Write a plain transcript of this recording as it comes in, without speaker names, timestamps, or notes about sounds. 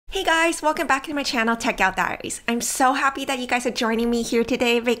Hey guys, welcome back to my channel, Tech Out Diaries. I'm so happy that you guys are joining me here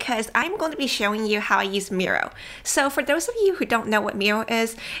today because I'm going to be showing you how I use Miro. So for those of you who don't know what Miro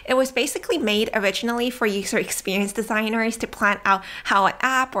is, it was basically made originally for user experience designers to plan out how an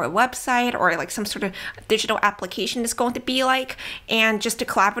app or a website or like some sort of digital application is going to be like, and just to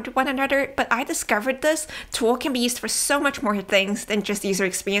collaborate with one another. But I discovered this tool can be used for so much more things than just user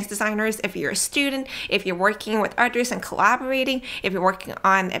experience designers. If you're a student, if you're working with others and collaborating, if you're working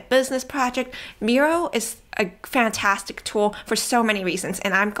on a business project, Miro is a fantastic tool for so many reasons,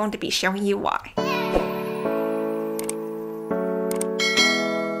 and I'm going to be showing you why.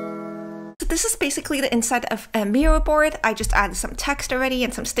 This is basically the inside of a Miro board. I just added some text already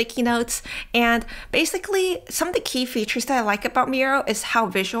and some sticky notes. And basically, some of the key features that I like about Miro is how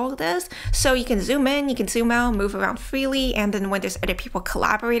visual it is. So you can zoom in, you can zoom out, move around freely. And then when there's other people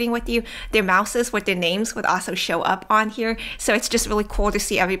collaborating with you, their mouses with their names would also show up on here. So it's just really cool to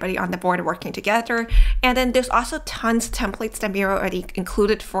see everybody on the board working together. And then there's also tons of templates that Miro already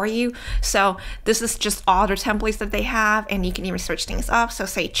included for you. So this is just all the templates that they have, and you can even search things up. So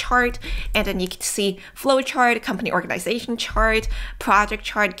say chart, and then you can see flow chart, company organization chart, project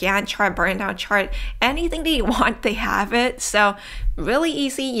chart, Gantt chart, burn down chart, anything that you want, they have it. So really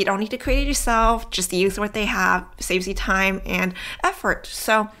easy. You don't need to create it yourself. Just use what they have. Saves you time and effort.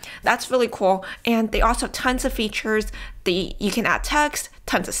 So that's really cool. And they also have tons of features. You can add text,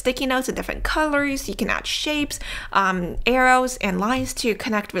 tons of sticky notes in different colors. You can add shapes, arrows, and lines to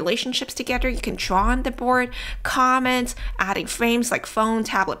connect relationships together. You can draw on the board, comments, adding frames like phone,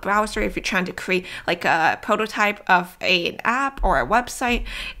 tablet, browser. If you're trying to create like a prototype of an app or a website,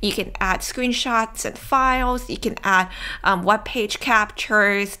 you can add screenshots and files. You can add web page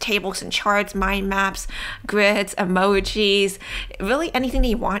captures, tables and charts, mind maps, grids, emojis, really anything that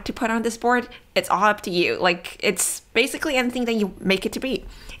you want to put on this board. It's all up to you. Like, it's basically anything that you make it to be.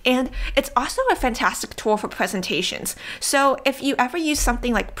 And it's also a fantastic tool for presentations. So if you ever use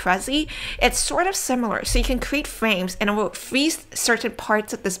something like Prezi, it's sort of similar. So you can create frames and it will freeze certain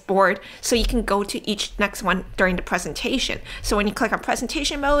parts of this board so you can go to each next one during the presentation. So when you click on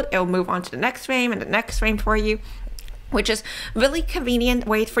presentation mode, it will move on to the next frame and the next frame for you, which is really convenient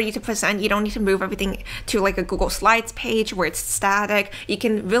way for you to present. You don't need to move everything to like a Google Slides page where it's static. You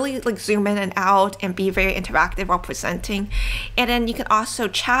can really like zoom in and out and be very interactive while presenting. And then you can also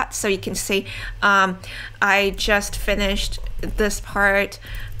chat. So you can say, I just finished this part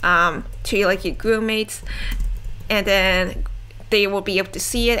to like your group mates, and then they will be able to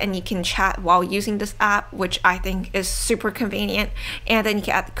see it, and you can chat while using this app, which I think is super convenient. And then you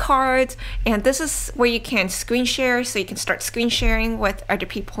can add the cards, and this is where you can screen share, so you can start screen sharing with other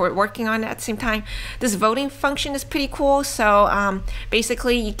people who are working on it at the same time. This voting function is pretty cool. So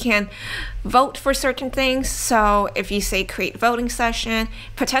basically you can vote for certain things. So if you say create voting session,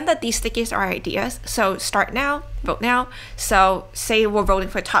 pretend that these stickies are ideas. So start now, vote now. So say we're voting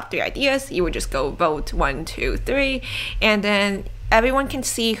for top 3 ideas, you would just go vote 1, 2, 3, and then everyone can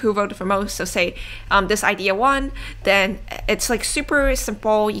see who voted for most. So say this idea won, then it's like super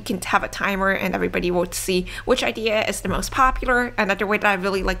simple. You can have a timer and everybody will see which idea is the most popular. Another way that I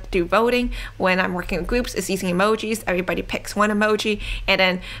really like to do voting when I'm working with groups is using emojis. Everybody picks one emoji and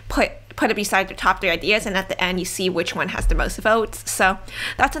then put it beside the top 3 ideas, and at the end you see which one has the most votes. So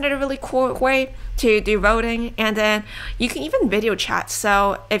that's another really cool way to do voting. And then you can even video chat.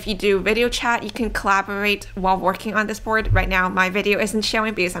 So if you do video chat, you can collaborate while working on this board. Right now my video isn't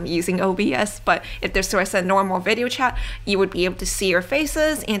showing because I'm using OBS, but if there's sort of a normal video chat, you would be able to see your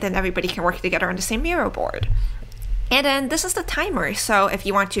faces, and then everybody can work together on the same Miro board. And then this is the timer. So if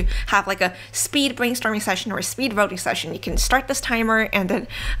you want to have like a speed brainstorming session or a speed voting session, you can start this timer, and then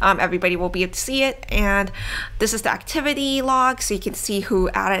everybody will be able to see it. And this is the activity log, so you can see who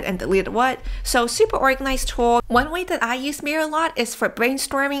added and deleted what. So super organized tool. One way that I use Miro a lot is for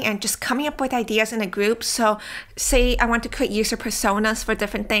brainstorming and just coming up with ideas in a group. So say I want to create user personas for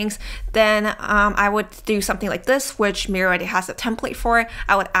different things, then I would do something like this, which Miro already has a template for.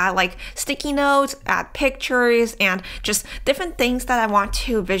 I would add like sticky notes, add pictures, and just different things that I want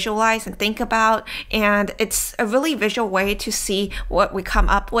to visualize and think about. And it's a really visual way to see what we come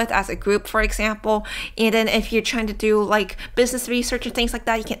up with as a group, for example. And then if you're trying to do like business research and things like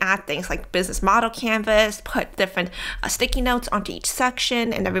that, you can add things like business model canvas, put different sticky notes onto each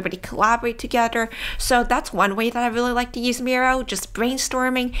section, and everybody collaborate together. So that's one way that I really like to use Miro, just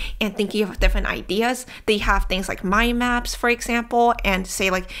brainstorming and thinking of different ideas. They have things like mind maps, for example, and say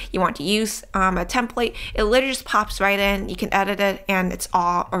like you want to use a template, it literally just pops right in. You can edit it and it's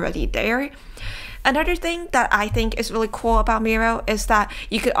all already there. Another thing that I think is really cool about Miro is that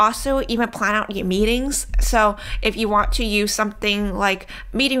you could also even plan out your meetings. So if you want to use something like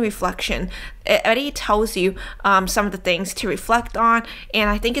meeting reflection, it already tells you some of the things to reflect on. And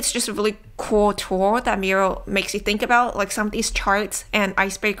I think it's just a really cool tool that Miro makes you think about, like some of these charts and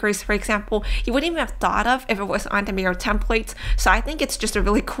icebreakers, for example, you wouldn't even have thought of if it was on the Miro templates. So I think it's just a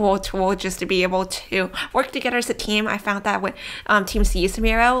really cool tool just to be able to work together as a team. I found that when teams use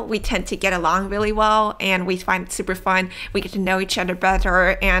Miro, we tend to get along really well and we find it super fun. We get to know each other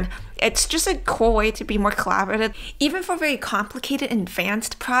better, and it's just a cool way to be more collaborative. Even for very complicated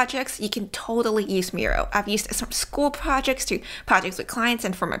advanced projects, you can totally use Miro. I've used it from school projects to projects with clients,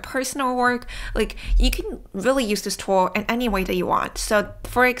 and for my personal work, like you can really use this tool in any way that you want. So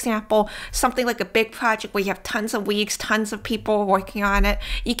for example, something like a big project where you have tons of weeks, tons of people working on it,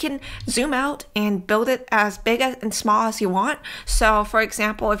 you can zoom out and build it as big and small as you want. So for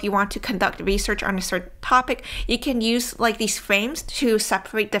example, if you want to conduct research on a certain topic, you can use like these frames to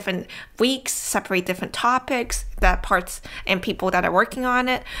separate different weeks, separate different topics, that parts and people that are working on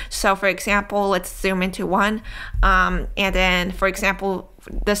it. So for example, let's zoom into one, and then for example,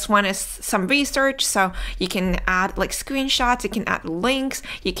 this one is some research, so you can add like screenshots, you can add links,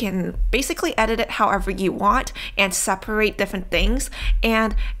 you can basically edit it however you want and separate different things,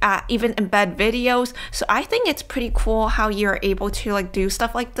 and even embed videos. So I think it's pretty cool how you're able to like do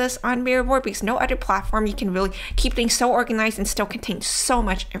stuff like this on Whiteboard, because no other platform you can really keep things so organized and still contain so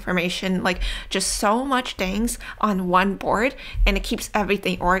much information, like just so much things on one board, and it keeps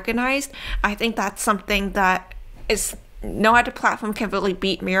everything organized. I think that's something that is no other platform can really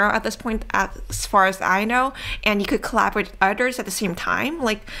beat Miro at this point, as far as I know, and you could collaborate with others at the same time.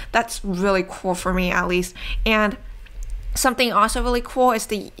 Like that's really cool for me, at least. And something also really cool is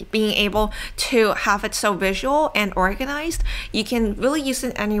being able to have it so visual and organized. You can really use it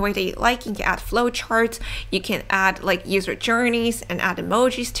in any way that you like. You can add flowcharts, you can add like user journeys and add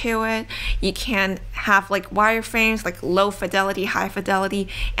emojis to it. You can have like wireframes, like low fidelity, high fidelity.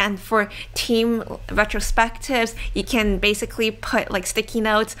 And for team retrospectives, you can basically put like sticky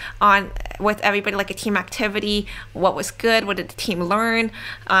notes on with everybody, like a team activity, what was good, what did the team learn,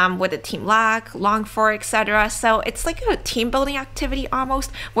 what did the team lack, long for, etc. So it's like a team building activity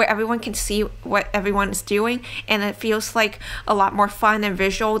almost, where everyone can see what everyone is doing, and it feels like a lot more fun and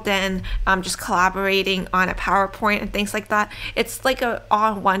visual than just collaborating on a PowerPoint and things like that. It's like a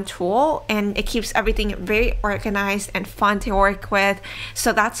all-in-one tool, and it keeps everything very organized and fun to work with.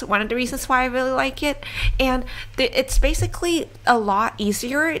 So that's one of the reasons why I really like it. And it's basically a lot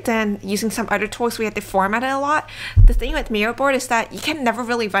easier than using some other tools we have to format it a lot. The thing with Miro board is that you can never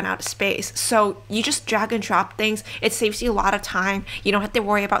really run out of space, so you just drag and drop things. It saves you a lot of time. You don't have to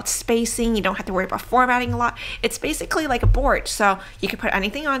worry about spacing, you don't have to worry about formatting a lot. It's basically like a board, so you can put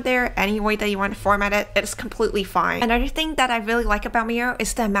anything on there any way that you want to format it. It's completely fine. Another thing that I really like about Miro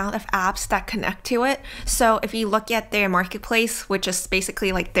is the amount of apps that connect to it. So if you look at their marketplace, which is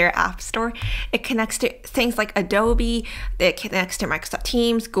basically like their app store, it connects to things like Adobe, it connects to Microsoft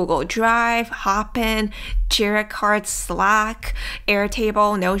Teams, Google Drive, Hopin, Jira cards, Slack,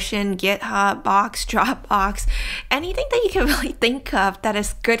 Airtable, Notion, GitHub, Box, Dropbox, anything that you can really think of that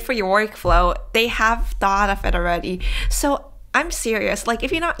is good for your workflow, they have thought of it already. So I'm serious, like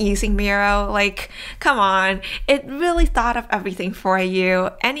if you're not using Miro, like come on, it really thought of everything for you.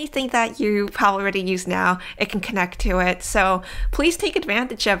 Anything that you probably already use now, it can connect to it. So please take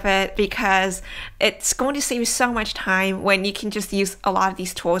advantage of it, because it's going to save you so much time when you can just use a lot of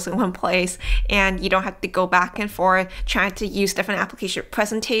these tools in one place, and you don't have to go back and forth trying to use different application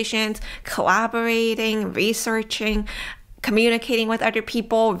presentations, collaborating, researching, communicating with other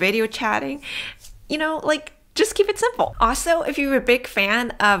people, video chatting, you know, like just keep it simple. Also, if you're a big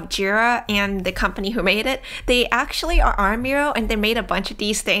fan of Jira and the company who made it, they actually are on Miro, and they made a bunch of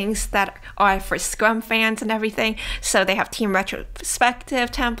these things that are for Scrum fans and everything. So they have team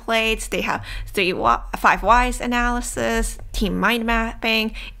retrospective templates, they have 5 whys analysis, team mind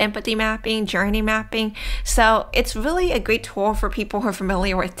mapping, empathy mapping, journey mapping. So it's really a great tool for people who are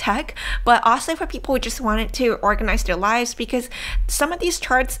familiar with tech, but also for people who just wanted to organize their lives, because some of these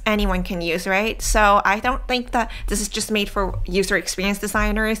charts anyone can use, right? So I don't think that this is just made for user experience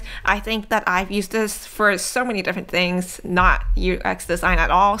designers. I think that I've used this for so many different things, not UX design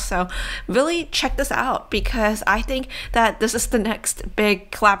at all. So really check this out, because I think that this is the next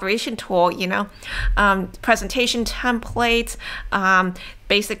big collaboration tool, you know, presentation templates, templates,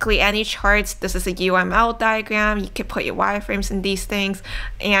 basically any charts. This is a UML diagram. You could put your wireframes in these things,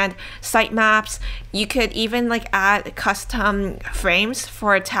 and sitemaps. You could even like add custom frames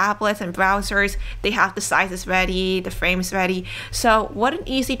for tablets and browsers. They have the sizes ready, the frames ready. So what an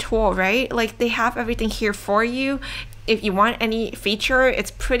easy tool, right? Like they have everything here for you. If you want any feature,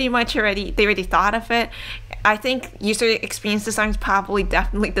 it's pretty much already, they already thought of it. I think user experience designers probably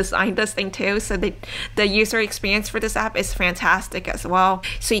definitely designed this thing too. So the user experience for this app is fantastic as well.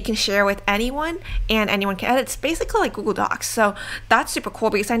 So you can share with anyone and anyone can edit. It's basically like Google Docs. So that's super cool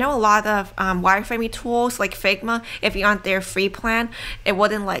because I know a lot of wireframing tools like Figma, if you're on their free plan, it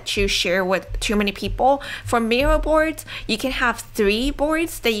wouldn't let you share with too many people. For Miro boards, you can have 3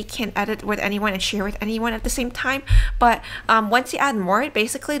 boards that you can edit with anyone and share with anyone at the same time. But once you add more,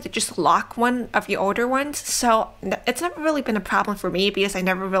 basically they just lock one of your older ones. So it's never really been a problem for me because I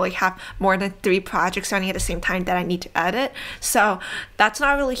never really have more than 3 projects running at the same time that I need to edit. So that's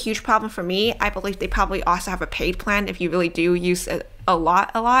not really a huge problem for me. I believe they probably also have a paid plan if you really do use it a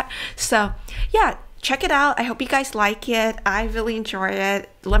lot. So yeah, check it out. I hope you guys like it. I really enjoy it.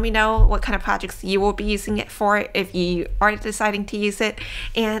 Let me know what kind of projects you will be using it for if you are deciding to use it.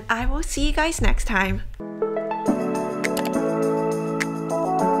 And I will see you guys next time.